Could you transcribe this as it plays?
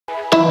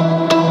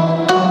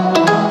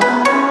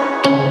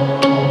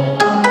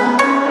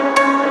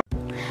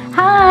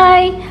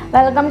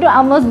Welcome to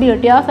Ammu's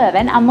beauty of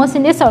heaven.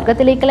 അമ്മൂസിൻ്റെ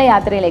സ്വർഗത്തിലേക്കുള്ള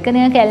യാത്രയിലേക്ക്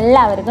നിങ്ങൾക്ക്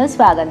എല്ലാവർക്കും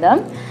സ്വാഗതം.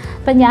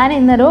 അപ്പം ഞാൻ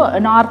ഇന്നൊരു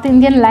നോർത്ത്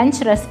ഇന്ത്യൻ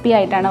ലഞ്ച് റെസിപ്പി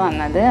ആയിട്ടാണ്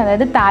വന്നത്.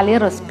 അതായത് താലി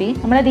റെസിപ്പി.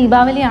 നമ്മുടെ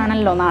ദീപാവലി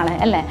ആണല്ലോ നാളെ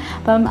അല്ലേ.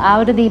 അപ്പം ആ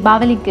ഒരു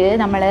ദീപാവലിക്ക്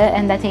നമ്മൾ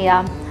എന്താ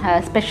ചെയ്യുക,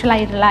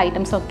 സ്പെഷ്യലായിട്ടുള്ള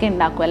ഐറ്റംസ് ഒക്കെ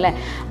ഉണ്ടാക്കും അല്ലേ.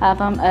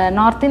 അപ്പം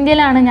നോർത്ത്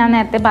ഇന്ത്യയിലാണ്, ഞാൻ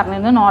നേരത്തെ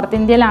പറഞ്ഞിരുന്നു, നോർത്ത്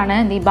ഇന്ത്യയിലാണ്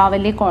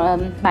ദീപാവലി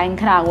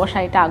ഭയങ്കര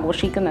ആഘോഷമായിട്ട്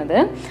ആഘോഷിക്കുന്നത്.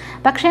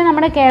 പക്ഷേ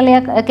നമ്മുടെ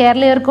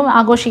കേരളീയർക്കും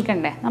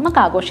ആഘോഷിക്കണ്ടേ, നമുക്ക്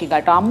ആഘോഷിക്കാം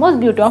കേട്ടോ. അമ്മൂസ്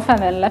ബ്യൂട്ടി ഓഫ്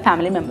ഹെവനിലെ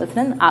ഫാമിലി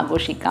മെമ്പേഴ്സിന്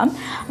ആഘോഷിക്കാം.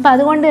 അപ്പോൾ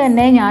അതുകൊണ്ട്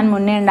തന്നെ ഞാൻ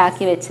മുന്നേ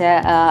ഉണ്ടാക്കി വെച്ച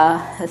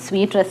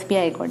സ്വീറ്റ് റെസിപ്പി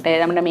ആയിക്കോട്ടെ,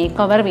 നമ്മുടെ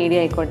മേക്ക് ഓവർ വീഡിയോ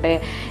ആയിക്കോട്ടെ,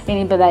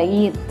 ഇനിയിപ്പോൾ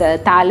ഈ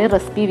താലി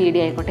റെസിപ്പി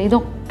വീഡിയോ ആയിക്കോട്ടെ,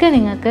 ഇതൊക്കെ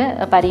നിങ്ങൾക്ക്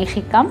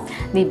പരീക്ഷിക്കാം.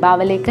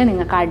 ദീപാവലിക്ക്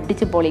നിങ്ങൾക്ക്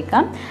അടിച്ച്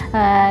പൊളിക്കാം.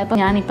 ഇപ്പോൾ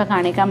ഞാനിപ്പോൾ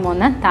കാണിക്കാൻ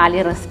പോകുന്ന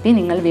താലി റെസിപ്പി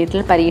നിങ്ങൾ വീട്ടിൽ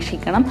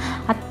പരീക്ഷിക്കണം.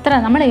 അത്ര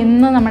നമ്മൾ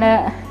ഇന്നും നമ്മുടെ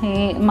ഈ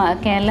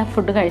കേരള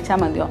ഫുഡ് കഴിച്ചാൽ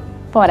മതിയോ?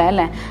 പോരാ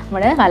അല്ലേ.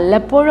 നമ്മൾ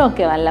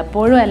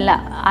വല്ലപ്പോഴും അല്ല,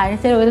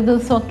 ആഴ്ചയിൽ ഒരു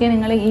ദിവസമൊക്കെ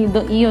നിങ്ങൾ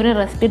ഈ ഒരു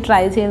റെസിപ്പി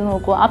ട്രൈ ചെയ്ത്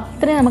നോക്കൂ.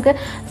 അത്രയും നമുക്ക്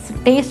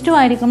ടേസ്റ്റും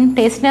ആയിരിക്കും,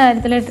 ടേസ്റ്റിൻ്റെ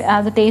കാര്യത്തിൽ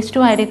അത്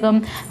ടേസ്റ്റും ആയിരിക്കും,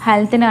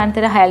 ഹെൽത്തിൻ്റെ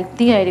കാര്യത്തിൽ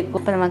ഹെൽത്തി ആയിരിക്കും.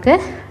 ഇപ്പോൾ നമുക്ക്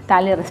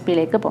താലി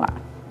റെസിപ്പിയിലേക്ക് പോകാം.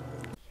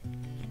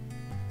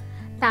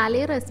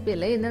 താലി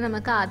റെസിപ്പിയിൽ ഇന്ന്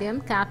നമുക്ക് ആദ്യം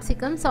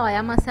ക്യാപ്സിക്കം സോയ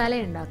മസാല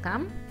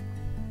ഉണ്ടാക്കാം.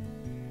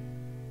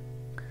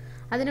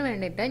 അതിന്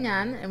വേണ്ടിയിട്ട്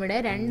ഞാൻ ഇവിടെ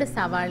 2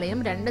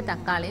 സവാളയും 2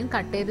 തക്കാളിയും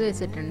കട്ട് ചെയ്ത്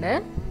വെച്ചിട്ടുണ്ട്.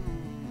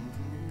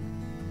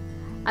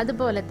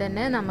 അതുപോലെ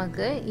തന്നെ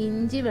നമുക്ക്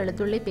ഇഞ്ചി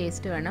വെളുത്തുള്ളി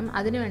പേസ്റ്റ് വേണം.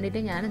 അതിന്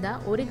വേണ്ടിയിട്ട് ഞാനിതാ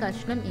ഒരു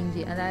കഷ്ണം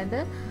ഇഞ്ചി, അതായത്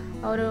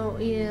ഒരു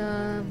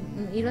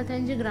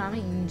 25 ഗ്രാം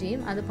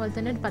ഇഞ്ചിയും അതുപോലെ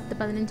തന്നെ ഒരു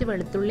 10-15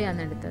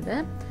 വെളുത്തുള്ളിയാണ് എടുത്തത്.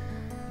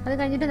 അത്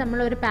കഴിഞ്ഞിട്ട് നമ്മൾ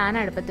ഒരു പാൻ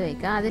അടുപ്പത്ത്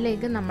വയ്ക്കുക.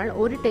 അതിലേക്ക് നമ്മൾ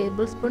 1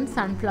 table spoon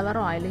sunflower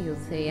oil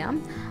use ചെയ്യാം.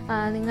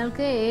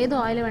 നിങ്ങൾക്ക് ഏത്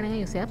ഓയിൽ വേണമെങ്കിൽ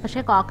യൂസ് ചെയ്യാം,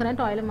 പക്ഷേ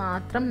കോക്കനട്ട് ഓയിൽ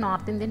മാത്രം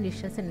നോർത്ത് ഇന്ത്യൻ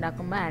ഡിഷസ്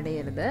ഉണ്ടാക്കുമ്പോൾ ആഡ്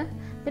ചെയ്യരുത്.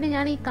 പിന്നെ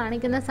ഞാൻ ഈ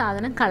കാണിക്കുന്ന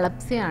സാധനം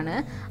കളപ്സിയാണ്.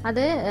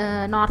 അത്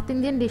നോർത്ത്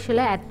ഇന്ത്യൻ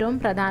ഡിഷിലെ ഏറ്റവും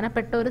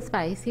പ്രധാനപ്പെട്ട ഒരു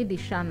സ്പൈസി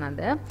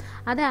ഡിഷാണത്.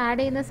 അത് ആഡ്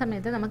ചെയ്യുന്ന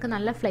സമയത്ത് നമുക്ക്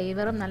നല്ല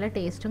ഫ്ലേവറും നല്ല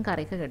ടേസ്റ്റും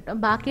കറിക്ക് കിട്ടും.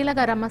 ബാക്കിയുള്ള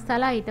ഗരം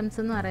മസാല ഐറ്റംസ്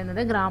എന്ന്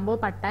പറയുന്നത് ഗ്രാമ്പൂ,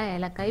 പട്ട,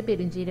 ഏലക്കായ്,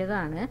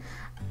 പെരുംജീരകമാണ്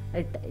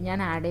ഞാൻ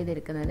ആഡ്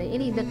ചെയ്തിരിക്കുന്നത്.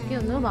 ഇനി ഇതൊക്കെ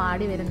ഒന്ന്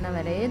വാടി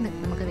വരുന്നവരെ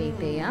നമുക്ക്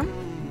വെയിറ്റ് ചെയ്യാം.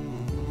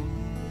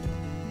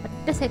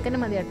 ഒറ്റ സെക്കൻഡ്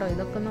മതി കേട്ടോ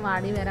ഇതൊക്കെ ഒന്ന്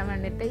വാടി വരാൻ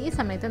വേണ്ടിയിട്ട്. ഈ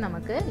സമയത്ത്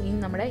നമുക്ക്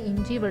നമ്മുടെ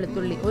ഇഞ്ചി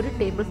വെളുത്തുള്ളി 1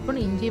 ടേബിൾ സ്പൂൺ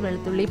ഇഞ്ചി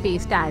വെളുത്തുള്ളി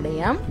പേസ്റ്റ് ആഡ്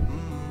ചെയ്യാം.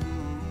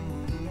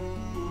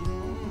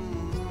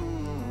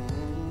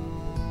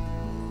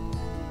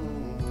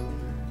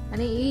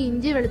 അങ്ങനെ ഈ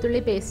ഇഞ്ചി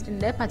വെളുത്തുള്ളി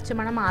പേസ്റ്റിൻ്റെ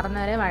പച്ചമണം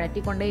മാറുന്നവരെ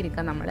വഴറ്റിക്കൊണ്ടേ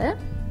ഇരിക്കാം നമ്മൾ.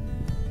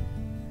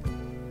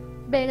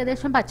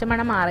 ഏകദേശം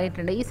പച്ചമണം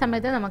മാറിയിട്ടുണ്ട്. ഈ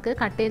സമയത്ത് നമുക്ക്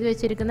കട്ട് ചെയ്ത്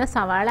വെച്ചിരിക്കുന്ന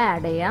സവാള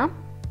ആഡ് ചെയ്യാം.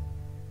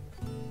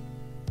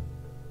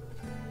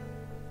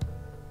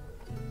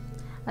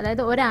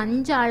 അതായത് ഒരു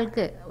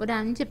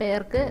 5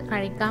 പേർക്ക്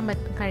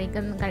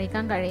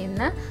കഴിക്കാൻ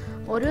കഴിയുന്ന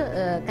ഒരു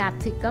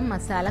ക്യാപ്സിക്കം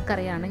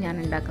മസാലക്കറിയാണ് ഞാൻ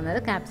ഉണ്ടാക്കുന്നത്.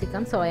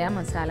 Capsicum soya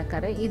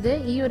മസാലക്കറി.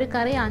 ഈ ഒരു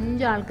കറി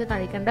 5 ആൾക്ക്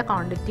കഴിക്കേണ്ട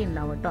ക്വാണ്ടിറ്റി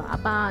ഉണ്ടാവും കേട്ടോ.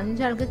 അപ്പോൾ ആ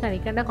 5 ആൾക്ക്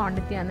കഴിക്കേണ്ട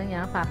ക്വാണ്ടിറ്റിയാണ്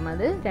ഞാൻ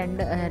പറഞ്ഞത്.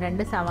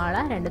 2 സവാള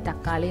 2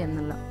 തക്കാളി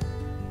എന്നുള്ള.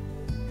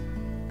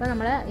 അപ്പോൾ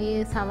നമ്മൾ ഈ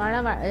സവാള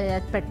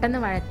പെട്ടെന്ന്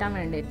വഴറ്റാൻ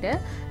വേണ്ടിയിട്ട്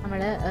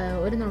നമ്മൾ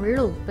ഒരു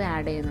നുള്ളു ഉപ്പ്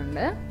ആഡ്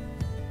ചെയ്യുന്നുണ്ട്.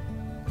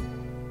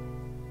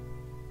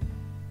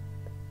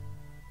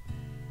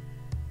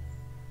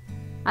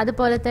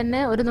 അതുപോലെ തന്നെ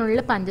ഒരു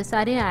നുള്ളു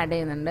പഞ്ചസാരയും ആഡ്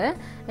ചെയ്യുന്നുണ്ട്.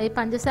 ഈ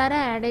പഞ്ചസാര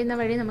ആഡ് ചെയ്യുന്ന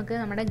വഴി നമുക്ക്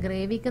നമ്മുടെ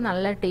ഗ്രേവിക്ക്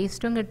നല്ല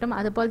ടേസ്റ്റും കിട്ടും.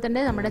 അതുപോലെ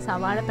തന്നെ നമ്മുടെ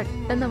സവാള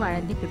പെട്ടെന്ന്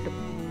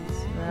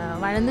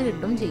വഴന്ന്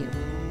കിട്ടും ചെയ്യും.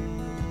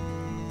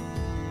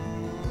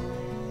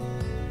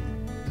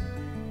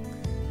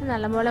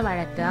 നല്ലപോലെ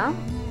വഴറ്റാം.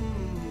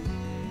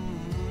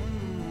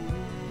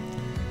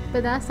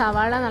 ഇപ്പോൾ ഇതാ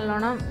സവാള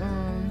നല്ലോണം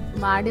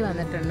വാടി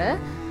വന്നിട്ടുണ്ട്.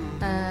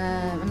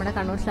 നമ്മുടെ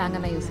കണ്ണൂർ സ്ലാങ്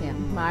തന്നെ യൂസ് ചെയ്യാം,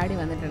 വാടി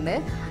വന്നിട്ടുണ്ട്.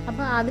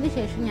 അപ്പോൾ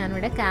അതിനുശേഷം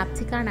ഞാനിവിടെ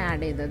ക്യാപ്സിക്കാണ്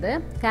ആഡ് ചെയ്തത്.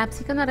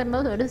 ക്യാപ്സിക്കം എന്ന്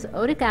പറയുമ്പോൾ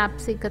ഒരു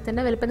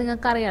ക്യാപ്സിക്കത്തിൻ്റെ വലുപ്പം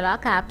നിങ്ങൾക്ക് അറിയാലോ. ആ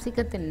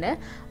ക്യാപ്സിക്കത്തിൻ്റെ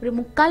ഒരു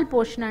 1/4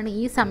 പോർഷനാണ്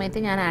ഈ സമയത്ത്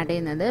ഞാൻ ആഡ്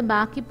ചെയ്യുന്നത്.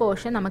 ബാക്കി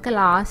പോർഷൻ നമുക്ക്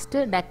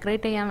ലാസ്റ്റ്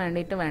ഡെക്കറേറ്റ് ചെയ്യാൻ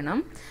വേണ്ടിയിട്ട് വേണം.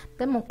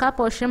 ഇപ്പം 1/4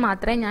 പോർഷൻ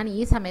മാത്രമേ ഞാൻ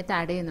ഈ സമയത്ത്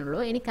ആഡ്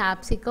ചെയ്യുന്നുള്ളൂ. ഇനി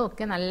ക്യാപ്സിക്കം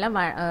ഒക്കെ നല്ല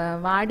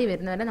വാടി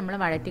വരുന്നവരെ നമ്മൾ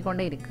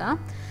വഴറ്റിക്കൊണ്ടേ ഇരിക്കുക.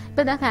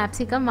 ഇപ്പോൾ ഇതാ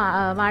ക്യാപ്സിക്കം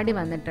വാടി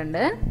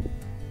വന്നിട്ടുണ്ട്.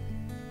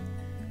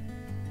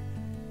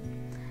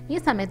 ഈ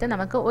സമയത്ത്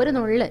നമുക്ക് ഒരു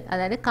നുള്ള്,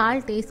 അതായത്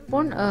 1/4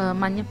 ടീസ്പൂൺ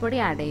മഞ്ഞൾപ്പൊടി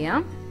ആഡ്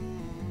ചെയ്യാം.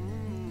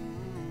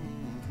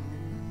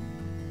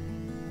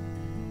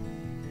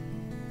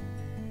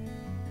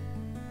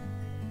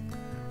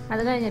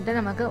 അത് കഴിഞ്ഞിട്ട്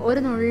നമുക്ക് ഒരു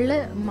നുള്ള്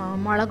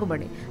മുളക്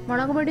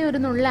പൊടി ഒരു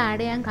നുള്ള്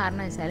ആഡ് ചെയ്യാൻ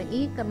കാരണം വെച്ചാൽ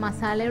ഈ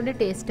മസാലയുടെ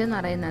ടേസ്റ്റ് എന്ന്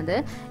പറയുന്നത്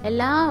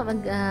എല്ലാ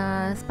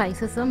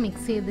സ്പൈസസും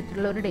മിക്സ്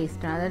ചെയ്തിട്ടുള്ള ഒരു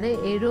ടേസ്റ്റാണ്. അതായത്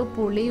എരിവ്,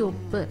 പുളി,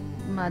 ഉപ്പ്,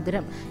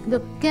 മധുരം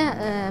ഇതൊക്കെ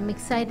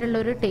മിക്സ്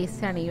ആയിട്ടുള്ളൊരു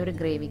ടേസ്റ്റാണ് ഈ ഒരു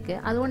ഗ്രേവിക്ക്.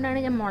 അതുകൊണ്ടാണ്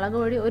ഞാൻ മുളക്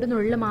പൊടി ഒരു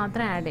നുള്ള്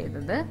മാത്രം ആഡ്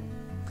ചെയ്തത്.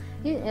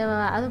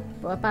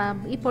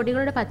 ഈ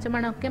പൊടികളുടെ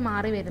പച്ചമണമൊക്കെ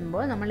മാറി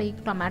വരുമ്പോൾ നമ്മൾ ഈ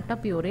ടൊമാറ്റോ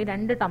പ്യൂറി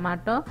 2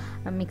 ടൊമാറ്റോ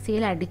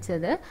മിക്സിയിൽ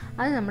അടിച്ചത്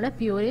അത് നമ്മൾ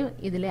പ്യൂരി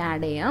ഇതിൽ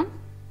ആഡ് ചെയ്യാം.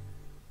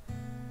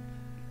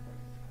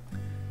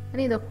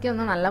 ഇനി ഇതൊക്കെ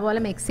ഒന്ന് നല്ലപോലെ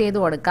മിക്സ് ചെയ്ത്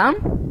കൊടുക്കാം.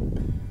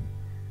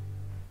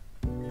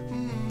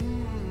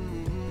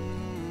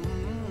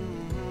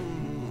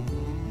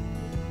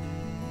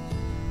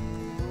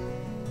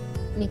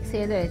 മിക്സ്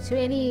ചെയ്ത് വെച്ചു.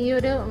 ഇനി ഈ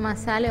ഒരു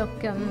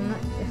മസാലയൊക്കെ ഒന്ന്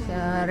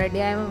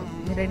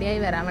റെഡിയായി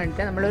വരാൻ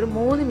വേണ്ടിയിട്ട് നമ്മളൊരു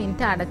 3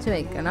 മിനിറ്റ് അടച്ചു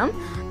വെക്കണം.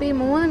 അപ്പോൾ ഈ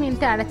 3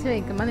 മിനിറ്റ് അടച്ചു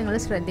വെക്കുമ്പോൾ നിങ്ങൾ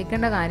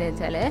ശ്രദ്ധിക്കേണ്ട കാര്യം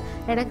വെച്ചാൽ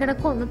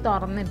ഇടയ്ക്കിടയ്ക്ക് ഒന്ന്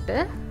തുറന്നിട്ട്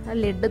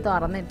ലിഡ്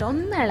തുറന്നിട്ട്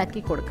ഒന്ന്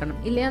ഇളക്കി കൊടുക്കണം.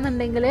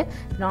 ഇല്ലയെന്നുണ്ടെങ്കിൽ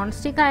നോൺ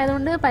സ്റ്റിക്ക്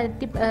ആയതുകൊണ്ട്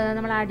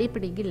നമ്മൾ അടി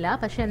പിടിക്കില്ല.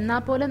 പക്ഷെ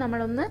എന്നാൽ പോലും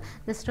നമ്മളൊന്ന്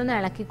ജസ്റ്റ് ഒന്ന്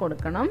ഇളക്കി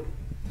കൊടുക്കണം.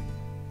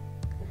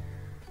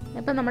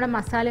 ഇപ്പം നമ്മുടെ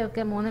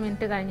മസാലയൊക്കെ 3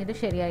 മിനിറ്റ് കഴിഞ്ഞിട്ട്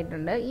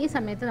ശരിയായിട്ടുണ്ട്. ഈ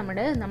സമയത്ത്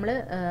നമ്മൾ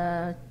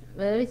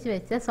വേവിച്ച്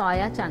വെച്ച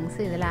സോയാ ചങ്ക്സ്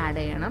ഇതിൽ ആഡ്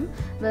ചെയ്യണം.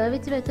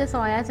 വേവിച്ച് വെച്ച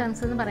സോയാ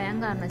ചങ്ക്സ് എന്ന് പറയാൻ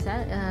കാരണം വെച്ചാൽ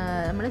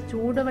നമ്മൾ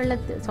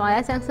ചൂടുവെള്ളത്തിൽ സോയാ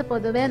ചങ്ക്സ്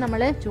പൊതുവേ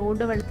നമ്മൾ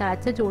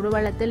തിളച്ച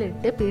ചൂടുവെള്ളത്തിൽ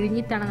ഇട്ട്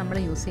പിഴിഞ്ഞിട്ടാണ് നമ്മൾ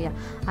യൂസ്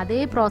ചെയ്യുക. അതേ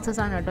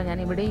പ്രോസസ്സാണ് കേട്ടോ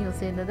ഞാൻ ഇവിടെയും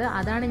യൂസ് ചെയ്യുന്നത്.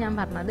 അതാണ് ഞാൻ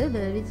പറഞ്ഞത്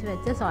വേവിച്ച്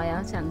വെച്ച സോയാ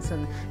ചങ്ക്സ്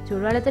എന്ന്.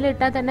 ചൂടുവെള്ളത്തിൽ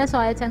ഇട്ടാൽ തന്നെ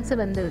സോയാ ചങ്ക്സ്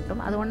വെന്ത്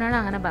കിട്ടും, അതുകൊണ്ടാണ്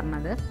അങ്ങനെ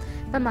പറഞ്ഞത്.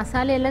 ഇപ്പം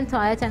മസാലയെല്ലാം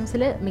സോയാ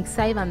ചങ്ക്സിൽ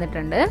മിക്സായി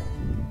വന്നിട്ടുണ്ട്.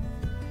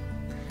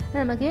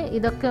 നമുക്ക്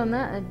ഇതൊക്കെ ഒന്ന്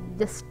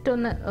ജസ്റ്റ്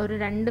ഒന്ന് ഒരു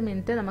 2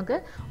 മിനിറ്റ് നമുക്ക്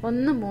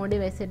ഒന്ന് മൂടി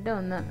വെച്ചിട്ട്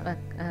ഒന്ന്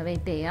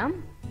വെയിറ്റ് ചെയ്യാം.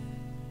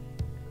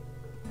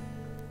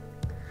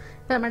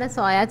 ഇപ്പം നമ്മുടെ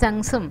സോയാ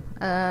ചങ്ക്സും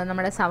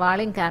നമ്മുടെ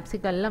സവാളയും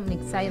ക്യാപ്സിക്കും എല്ലാം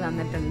മിക്സായി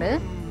വന്നിട്ടുണ്ട്.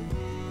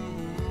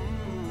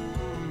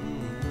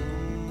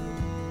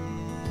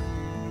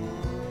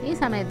 ഈ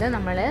സമയത്ത്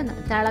നമ്മൾ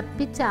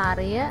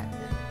തിളപ്പിച്ചാറിയ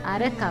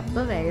 1/2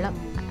 കപ്പ് വെള്ളം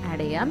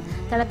ആഡ് ചെയ്യാം.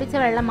 തിളപ്പിച്ച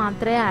വെള്ളം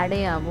മാത്രമേ ആഡ്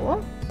ചെയ്യാവൂ,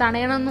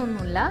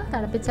 തണയണമെന്നൊന്നുമില്ല.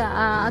 തിളപ്പിച്ച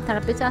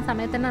ആ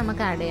സമയത്ത് തന്നെ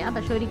നമുക്ക് ആഡ് ചെയ്യാം.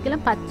 പക്ഷെ ഒരിക്കലും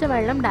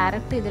പച്ചവെള്ളം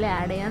ഡയറക്റ്റ് ഇതിൽ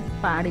ആഡ് ചെയ്യാൻ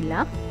പാടില്ല.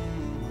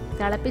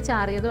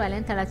 തിളപ്പിച്ചാറിയതോ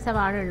അല്ലെങ്കിൽ തിളച്ച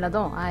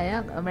പാടുള്ളതോ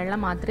ആയ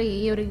വെള്ളം മാത്രമേ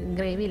ഈ ഒരു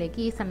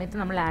ഗ്രേവിയിലേക്ക് ഈ സമയത്ത്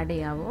നമ്മൾ ആഡ്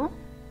ചെയ്യാവൂ.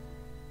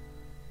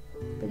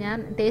 ഇപ്പം ഞാൻ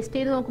ടേസ്റ്റ്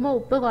ചെയ്ത് നോക്കുമ്പോൾ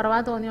ഉപ്പ് കുറവാ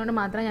തോന്നിയോണ്ട്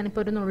മാത്രം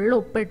ഞാനിപ്പോൾ ഒരു നുള്ളു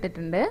ഉപ്പ്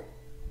ഇട്ടിട്ടുണ്ട്.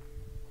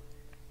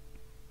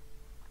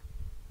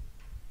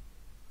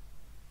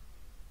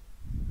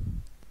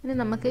 ഇനി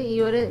നമുക്ക് ഈ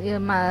ഒരു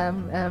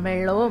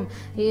വെള്ളവും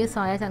ഈ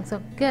സോയ ചങ്ക്സും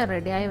ഒക്കെ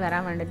റെഡിയായി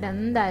വരാൻ വേണ്ടിയിട്ട്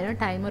എന്തായാലും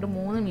ടൈം ഒരു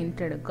 3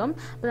 മിനിറ്റ് എടുക്കും.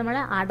 അപ്പോൾ നമ്മൾ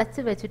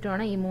അടച്ച് വെച്ചിട്ട്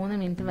വേണം ഈ 3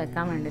 മിനിറ്റ്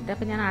വെക്കാൻ വേണ്ടിയിട്ട്.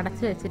 അപ്പോൾ ഞാൻ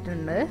അടച്ച്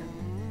വെച്ചിട്ടുണ്ട്.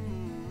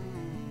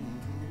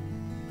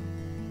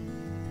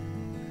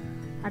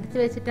 അടച്ച്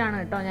വെച്ചിട്ടാണ്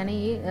കേട്ടോ ഞാൻ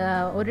ഈ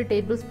 1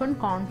 table spoon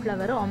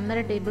cornflour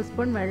 1.5 table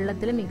spoon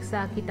വെള്ളത്തിൽ മിക്സ്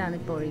ആക്കിയിട്ടാണ്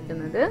ഇപ്പോൾ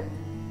ഒഴിക്കുന്നത്.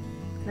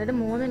 എന്നിട്ട്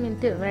 3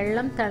 മിനിറ്റ്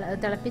വെള്ളം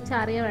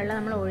തിളപ്പിച്ചാറിയ വെള്ളം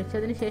നമ്മൾ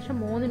ഒഴിച്ചതിന് ശേഷം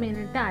 3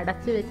 മിനിറ്റ്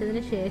അടച്ച്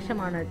വെച്ചതിന്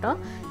ശേഷമാണ് കേട്ടോ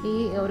ഈ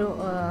ഒരു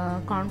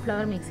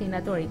കോൺഫ്ലവർ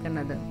മിക്സിനകത്ത്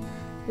ഒഴിക്കേണ്ടത്.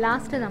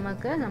 ലാസ്റ്റ്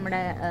നമുക്ക്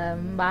നമ്മുടെ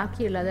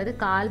ബാക്കിയുള്ള അതായത്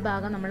 1/4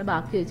 ഭാഗം നമ്മൾ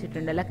ബാക്കി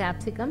വെച്ചിട്ടുണ്ടല്ലോ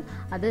ക്യാപ്സിക്കം,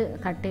 അത്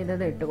കട്ട്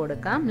ചെയ്തത് ഇട്ട്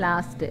കൊടുക്കാം.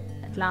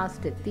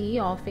 ലാസ്റ്റ് തീ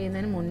ഓഫ്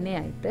ചെയ്യുന്നതിന് മുന്നേ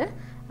ആയിട്ട്.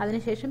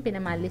 അതിനുശേഷം പിന്നെ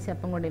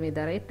മല്ലിച്ചപ്പും കൊണ്ട്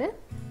വിതറിയിട്ട്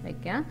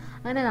വയ്ക്കാം.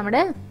 അങ്ങനെ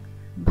നമ്മുടെ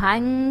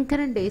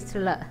ഭയങ്കര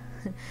ടേസ്റ്റുള്ള,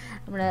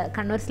 നമ്മുടെ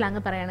കണ്ണൂർ സ്ലാങ്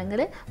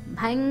പറയുകയാണെങ്കിൽ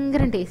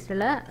ഭയങ്കര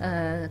ടേസ്റ്റുള്ള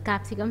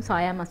കാപ്സിക്കം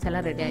സോയ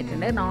മസാല റെഡി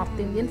ആയിട്ടുണ്ട്. നോർത്ത്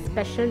ഇന്ത്യൻ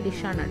സ്പെഷ്യൽ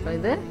ഡിഷാണ് കേട്ടോ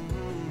ഇത്.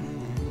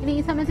 ഇനി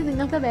ഈ സമയത്ത്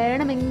നിങ്ങൾക്ക്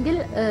വേണമെങ്കിൽ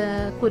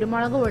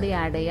കുരുമുളക് പൊടി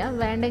ആഡ് ചെയ്യാം,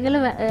 വേണ്ടെങ്കിൽ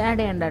ആഡ്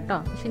ചെയ്യണ്ട കേട്ടോ.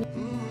 പക്ഷെ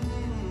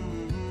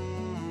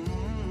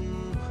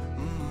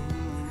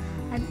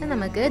അടുത്ത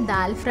നമുക്ക്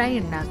ദാൽ ഫ്രൈ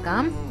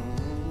ഉണ്ടാക്കാം.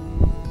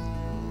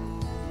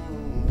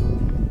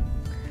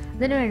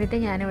 അതിന് വേണ്ടിയിട്ട്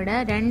ഞാനിവിടെ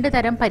 2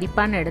 തരം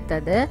പരിപ്പാണ്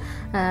എടുത്തത്.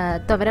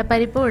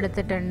 തുവരപ്പരിപ്പും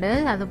എടുത്തിട്ടുണ്ട്,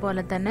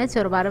 അതുപോലെ തന്നെ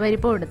ചെറുപയർ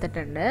പരിപ്പും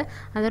എടുത്തിട്ടുണ്ട്.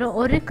 അതൊരു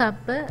 1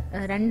 കപ്പ്,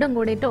 രണ്ടും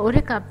കൂടിയിട്ട്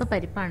 1 കപ്പ്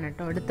പരിപ്പാണ്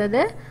കേട്ടോ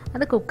എടുത്തത്.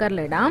 അത്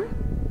കുക്കറിലിടാം.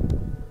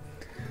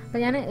 അപ്പോൾ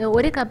ഞാൻ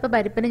 1 കപ്പ്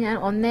പരിപ്പിന് ഞാൻ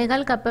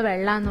 1.25 കപ്പ്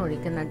വെള്ളമാണ്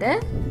ഒഴിക്കുന്നത്.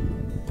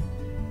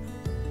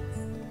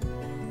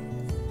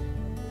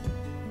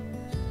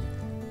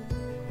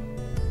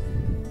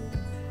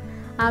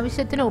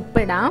 ആവശ്യത്തിന്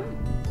ഉപ്പിടാം.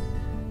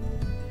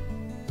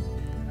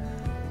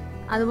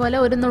 അതുപോലെ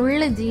ഒരു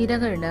നുള്ള്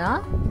ജീരകം ഇടുക.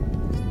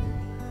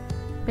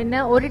 പിന്നെ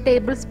 1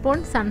 ടേബിൾ സ്പൂൺ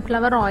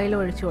സൺഫ്ലവർ ഓയിൽ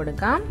ഒഴിച്ചു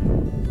കൊടുക്കാം.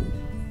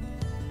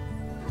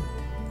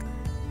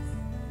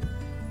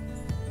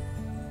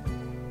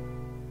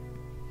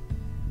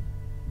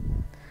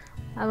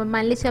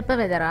 മല്ലിച്ചപ്പ്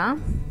വിതറാം.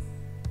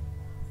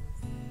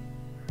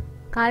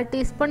 1/4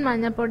 ടീസ്പൂൺ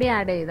മഞ്ഞൾപ്പൊടി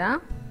ആഡ് ചെയ്താൽ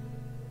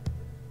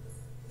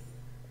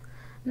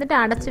എന്നിട്ട്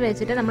അടച്ച്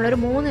വെച്ചിട്ട് നമ്മളൊരു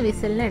 3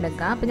 വിസിലിന്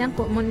എടുക്കുക. അപ്പോൾ ഞാൻ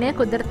മുന്നേ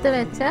കുതിർത്ത്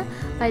വെച്ച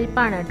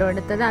പരിപ്പാണ് കേട്ടോ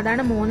എടുത്തത്,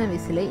 അതാണ് 3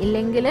 വിസിൽ.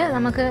 ഇല്ലെങ്കിൽ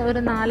നമുക്ക് ഒരു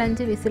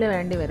 4-5 വിസിൽ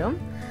വേണ്ടി വരും.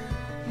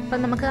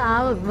 അപ്പം നമുക്ക് ആ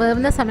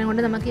വേവുന്ന സമയം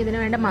കൊണ്ട് നമുക്ക് ഇതിന്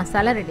വേണ്ട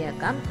മസാല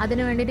റെഡിയാക്കാം.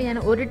 അതിന് വേണ്ടിയിട്ട് ഞാൻ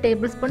 1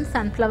 ടേബിൾ സ്പൂൺ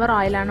സൺഫ്ലവർ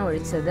ഓയിലാണ്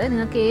ഒഴിച്ചത്.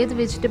 നിങ്ങൾക്ക് ഏത്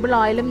വെജിറ്റബിൾ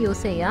ഓയിലും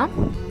യൂസ് ചെയ്യാം.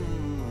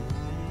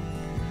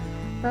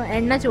 അപ്പോൾ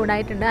എണ്ണ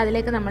ചൂടായിട്ടുണ്ട്.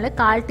 അതിലേക്ക് നമ്മൾ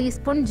 1/4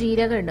 ടീസ്പൂൺ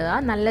ജീരകം ഇടുക,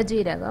 നല്ല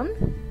ജീരകം.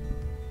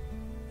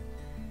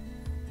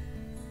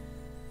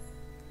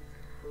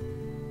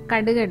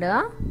 കടുക് ഇടുക.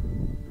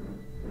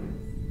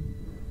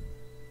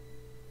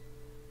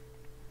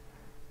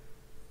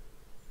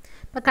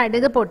 ഇപ്പം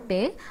കടുക് പൊട്ടി.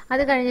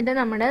 അത് കഴിഞ്ഞിട്ട്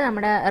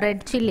നമ്മുടെ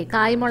റെഡ് ചില്ലി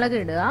കായ്മുളക്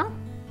ഇടുക.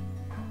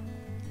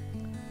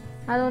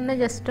 അതൊന്ന്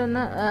ജസ്റ്റ്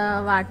ഒന്ന്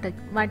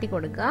വാട്ടി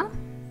കൊടുക്കുക.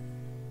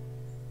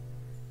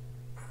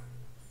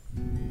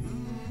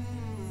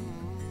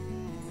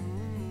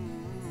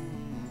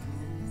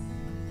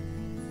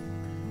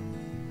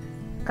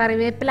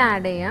 കറിവേപ്പില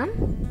ആഡ് ചെയ്യാം.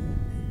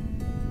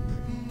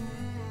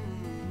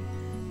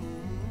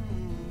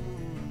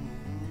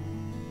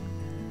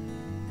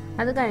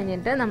 അത്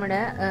കഴിഞ്ഞിട്ട് നമ്മുടെ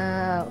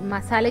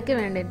മസാലയ്ക്ക്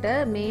വേണ്ടിയിട്ട്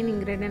മെയിൻ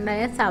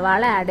ഇൻഗ്രീഡിയൻ്റായ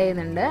സവാള ആഡ്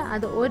ചെയ്യുന്നുണ്ട്.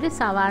 അത് ഒരു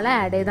സവാള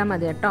ആഡ് ചെയ്താൽ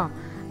മതി കേട്ടോ.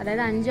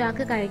 അതായത് 5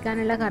 ആൾക്ക്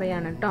കഴിക്കാനുള്ള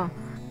കറിയാണ് കേട്ടോ.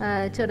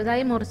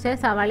 ചെറുതായി മുറിച്ച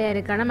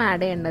സവാളയായിരിക്കണം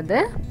ആഡ് ചെയ്യേണ്ടത്.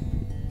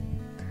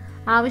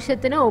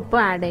 ആവശ്യത്തിന് ഉപ്പ്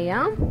ആഡ്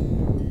ചെയ്യാം.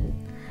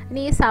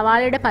 ഇനി ഈ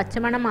സവാളയുടെ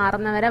പച്ചമണം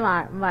മാറുന്നവരെ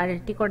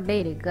വഴറ്റിക്കൊണ്ടേ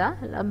ഇരിക്കുക.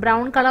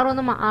 ബ്രൗൺ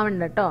കളറൊന്നും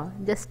ആവണ്ട കേട്ടോ.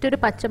 ജസ്റ്റ് ഒരു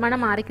പച്ചമണം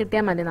മാറി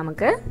കിട്ടിയാൽ മതി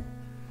നമുക്ക്.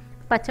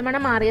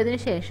 പച്ചമണം മാറിയതിന്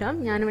ശേഷം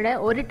ഞാനിവിടെ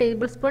 1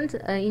 ടേബിൾ സ്പൂൺ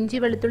ഇഞ്ചി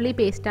വെളുത്തുള്ളി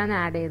പേസ്റ്റാണ്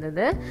ആഡ്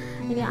ചെയ്തത്.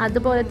 ഇനി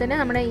അതുപോലെ തന്നെ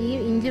നമ്മുടെ ഈ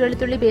ഇഞ്ചി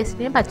വെളുത്തുള്ളി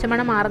പേസ്റ്റിന്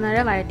പച്ചമണം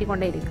മാറുന്നവരെ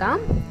വഴറ്റിക്കൊണ്ടേ ഇരിക്കാം.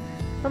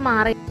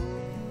 അപ്പോൾ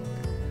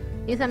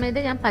ഈ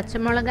സമയത്ത് ഞാൻ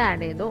പച്ചമുളക്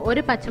ആഡ് ചെയ്തു.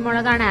 1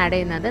 പച്ചമുളകാണ് ആഡ്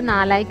ചെയ്യുന്നത്.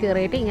 4ആയി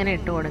കീറിയിട്ട് ഇങ്ങനെ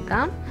ഇട്ട്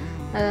കൊടുക്കാം.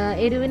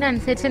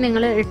 എരിവിനനുസരിച്ച്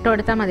നിങ്ങൾ ഇട്ട്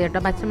കൊടുത്താൽ മതി കേട്ടോ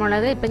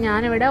പച്ചമുളക്. ഇപ്പം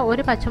ഞാനിവിടെ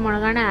 1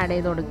 പച്ചമുളകാണ് ആഡ്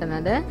ചെയ്ത്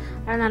കൊടുക്കുന്നത്.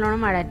 അത്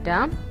നല്ലോണം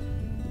വഴറ്റാം.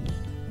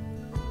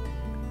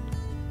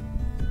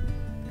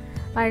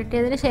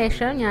 വഴറ്റിയതിന്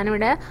ശേഷം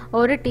ഞാനിവിടെ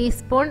 1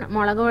 ടീസ്പൂൺ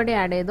മുളക് പൊടി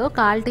ആഡ് ചെയ്തു,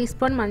 1/4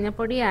 ടീസ്പൂൺ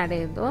മഞ്ഞൾപ്പൊടി ആഡ്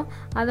ചെയ്തു,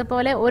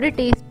 അതുപോലെ 1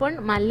 ടീസ്പൂൺ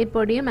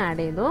മല്ലിപ്പൊടിയും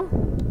ആഡ് ചെയ്തു.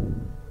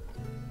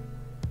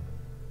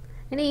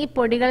 ഇനി ഈ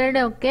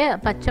പൊടികളുടെ ഒക്കെ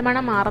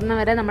പച്ചമണം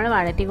മാറുന്നവരെ നമ്മൾ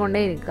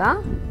വഴറ്റിക്കൊണ്ടേ ഇരിക്കുക.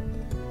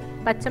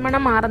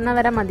 പച്ചമണം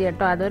മാറുന്നവരെ മതി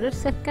കേട്ടോ. അതൊരു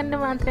സെക്കൻഡ്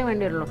മാത്രമേ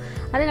വേണ്ടിയുള്ളൂ.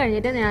 അത്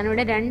കഴിഞ്ഞിട്ട്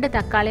ഞാനിവിടെ 2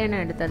 തക്കാളിയാണ്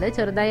എടുത്തത്,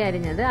 ചെറുതായി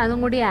അരിഞ്ഞത്.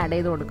 അതും കൂടി ആഡ്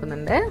ചെയ്ത്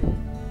കൊടുക്കുന്നുണ്ട്.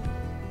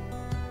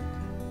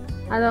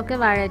 അതൊക്കെ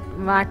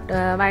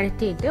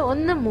വഴറ്റിയിട്ട്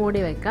ഒന്ന്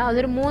മൂടി വെക്കുക.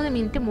 അതൊരു 3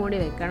 മിനിറ്റ് മൂടി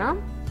വെക്കണം.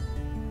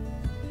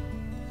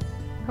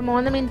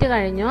 3 മിനിറ്റ്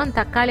കഴിഞ്ഞു.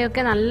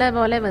 തക്കാളിയൊക്കെ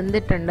നല്ലപോലെ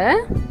വെന്തിട്ടുണ്ട്.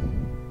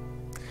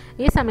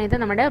 ഈ സമയത്ത്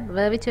നമ്മുടെ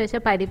വേവിച്ച് വെച്ച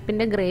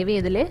പരിപ്പിൻ്റെ ഗ്രേവി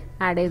ഇതിൽ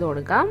ആഡ് ചെയ്ത്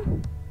കൊടുക്കാം.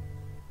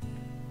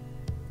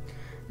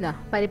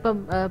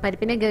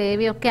 പരിപ്പിൻ്റെ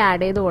ഗ്രേവിയൊക്കെ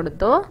ആഡ് ചെയ്ത്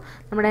കൊടുത്തു.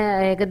 നമ്മുടെ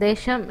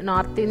ഏകദേശം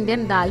north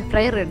Indian dal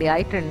fry ready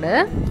ആയിട്ടുണ്ട്.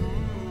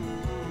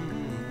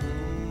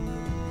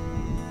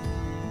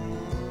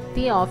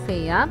 തീ ഓഫ്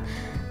ചെയ്യാം.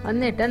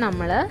 എന്നിട്ട്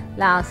നമ്മൾ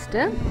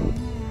ലാസ്റ്റ്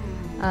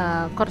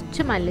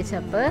കുറച്ച്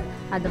മല്ലിച്ചപ്പ്,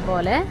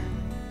 അതുപോലെ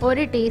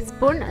 1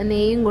 ടീസ്പൂൺ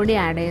നെയ്യും കൂടി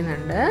ആഡ്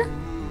ചെയ്യുന്നുണ്ട്.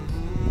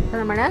 അപ്പോൾ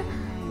നമ്മുടെ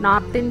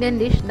north Indian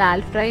dish dal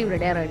fry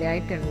ഇവിടെ റെഡി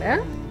ആയിട്ടുണ്ട്.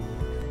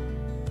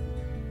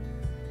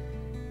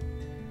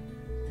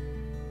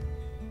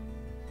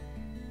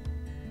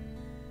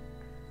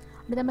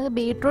 ഇത് നമുക്ക്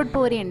ബീട്രൂട്ട്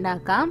പൂരി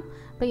ഉണ്ടാക്കാം.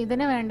 അപ്പോൾ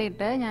ഇതിന്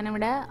വേണ്ടിയിട്ട്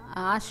ഞാനിവിടെ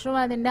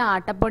ആശീർവാദിൻ്റെ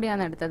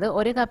ആട്ടപ്പൊടിയാണ് എടുത്തത്.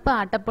 1 കപ്പ്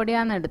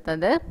ആട്ടപ്പൊടിയാണ്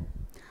എടുത്തത്.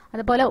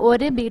 അതുപോലെ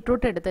 1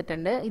 ബീട്രൂട്ട്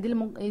എടുത്തിട്ടുണ്ട്. ഇതിൽ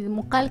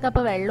 3/4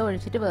 കപ്പ് വെള്ളം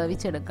ഒഴിച്ചിട്ട്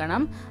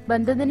വേവിച്ചെടുക്കണം.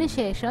 വെന്തതിന്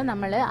ശേഷം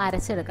നമ്മൾ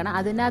അരച്ചെടുക്കണം.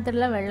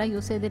 അതിനകത്തുള്ള വെള്ളം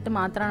യൂസ് ചെയ്തിട്ട്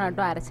മാത്രമാണ്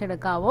കേട്ടോ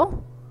അരച്ചെടുക്കാവൂ.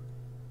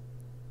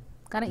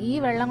 കാരണം ഈ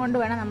വെള്ളം കൊണ്ട്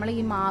വേണം നമ്മൾ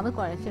ഈ മാവ്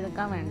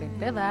കുഴച്ചെടുക്കാൻ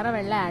വേണ്ടിയിട്ട്. വേറെ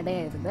വെള്ളം ആഡ്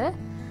ചെയ്യരുത്.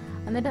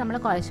 എന്നിട്ട് നമ്മൾ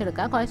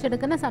കുഴച്ചെടുക്കുക.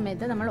 കുഴച്ചെടുക്കുന്ന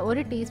സമയത്ത് നമ്മൾ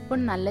 1 ടീസ്പൂൺ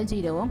നല്ല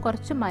ജീരകവും,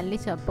 കുറച്ച്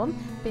മല്ലിച്ചപ്പും,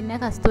 പിന്നെ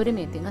കസ്തൂരി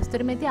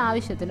മേത്തി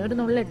ആവശ്യത്തിന് ഒരു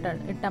നുള്ളി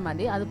ഇട്ടാൽ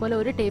മതി. അതുപോലെ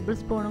 1 ടേബിൾ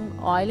സ്പൂണും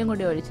ഓയിലും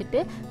കൂടി ഒഴിച്ചിട്ട്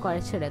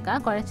കുഴച്ചെടുക്കുക.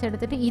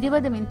 കുഴച്ചെടുത്തിട്ട്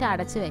 20 മിനിറ്റ്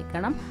അടച്ച്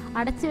വെക്കണം.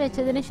 അടച്ച്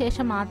വെച്ചതിന്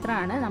ശേഷം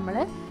മാത്രമാണ് നമ്മൾ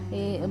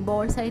ഈ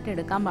ബോൾസ് ആയിട്ട്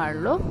എടുക്കാൻ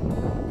പാടുള്ളൂ.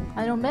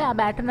 അതിന് മുമ്പേ ആ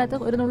ബാറ്ററിനകത്ത്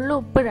ഒരു നുള്ളി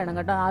ഉപ്പിടണം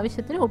കേട്ടോ.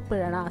 ആവശ്യത്തിന്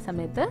ഉപ്പിടണം ആ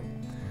സമയത്ത്.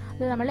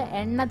 ഇത് നമ്മൾ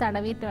എണ്ണ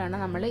തടവിയിട്ട് വേണം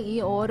നമ്മൾ ഈ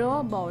ഓരോ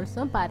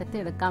ബോൾസും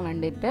പരത്തിയെടുക്കാൻ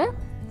വേണ്ടിയിട്ട്.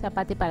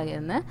 ചപ്പാത്തി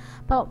പലകയെന്ന്.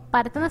 അപ്പോൾ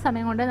പരത്തുന്ന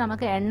സമയം കൊണ്ട്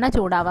നമുക്ക് എണ്ണ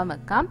ചൂടാവാൻ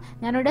വെക്കാം.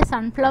 ഞാനിവിടെ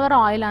സൺഫ്ലവർ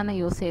ഓയിലാണ്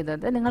യൂസ്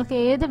ചെയ്തത്. നിങ്ങൾക്ക്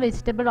ഏത്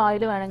വെജിറ്റബിൾ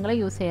ഓയിൽ വേണമെങ്കിലും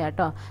യൂസ് ചെയ്യാം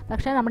കേട്ടോ.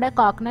 പക്ഷേ നമ്മുടെ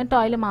കോക്കനട്ട്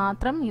ഓയിൽ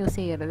മാത്രം യൂസ്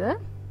ചെയ്യരുത്.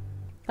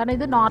 കാരണം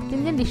ഇത് നോർത്ത്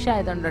ഇന്ത്യൻ ഡിഷ്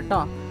ആയതുകൊണ്ട്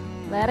കേട്ടോ.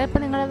 വേറെ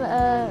ഇപ്പോൾ നിങ്ങൾ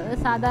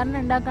സാധാരണ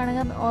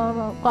ഉണ്ടാക്കുകയാണെങ്കിൽ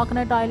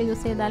കോക്കനട്ട് ഓയിൽ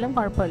യൂസ് ചെയ്താലും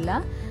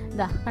കുഴപ്പമില്ല.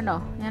 ഇതാ കണ്ടോ,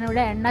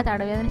 ഞാനിവിടെ എണ്ണ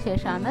തടവിയതിന്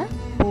ശേഷമാണ്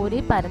പൂരി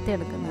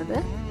പരത്തിയെടുക്കുന്നത്.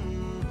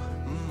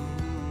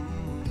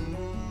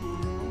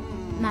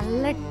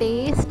 നല്ല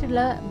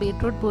ടേസ്റ്റുള്ള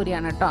ബീട്രൂട്ട്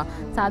പൂരിയാണ് കേട്ടോ.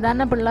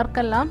 സാധാരണ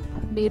പിള്ളേർക്കെല്ലാം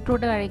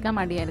ബീട്രൂട്ട് കഴിക്കാൻ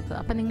മടിയായിരിക്കും.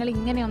 അപ്പം നിങ്ങൾ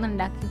ഇങ്ങനെയൊന്ന്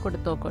ഉണ്ടാക്കി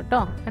കൊടുത്തു നോക്കൂ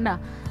കേട്ടോ. കണ്ടോ,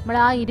 നമ്മൾ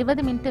ആ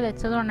 20 മിനിറ്റ്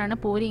വെച്ചതുകൊണ്ടാണ്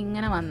പൂരി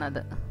ഇങ്ങനെ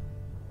വന്നത്.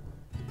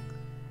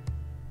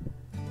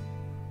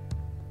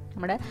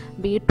 നമ്മുടെ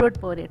beetroot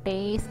puri,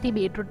 tasty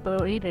beetroot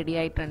puri ready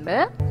ആയിട്ടുണ്ട്.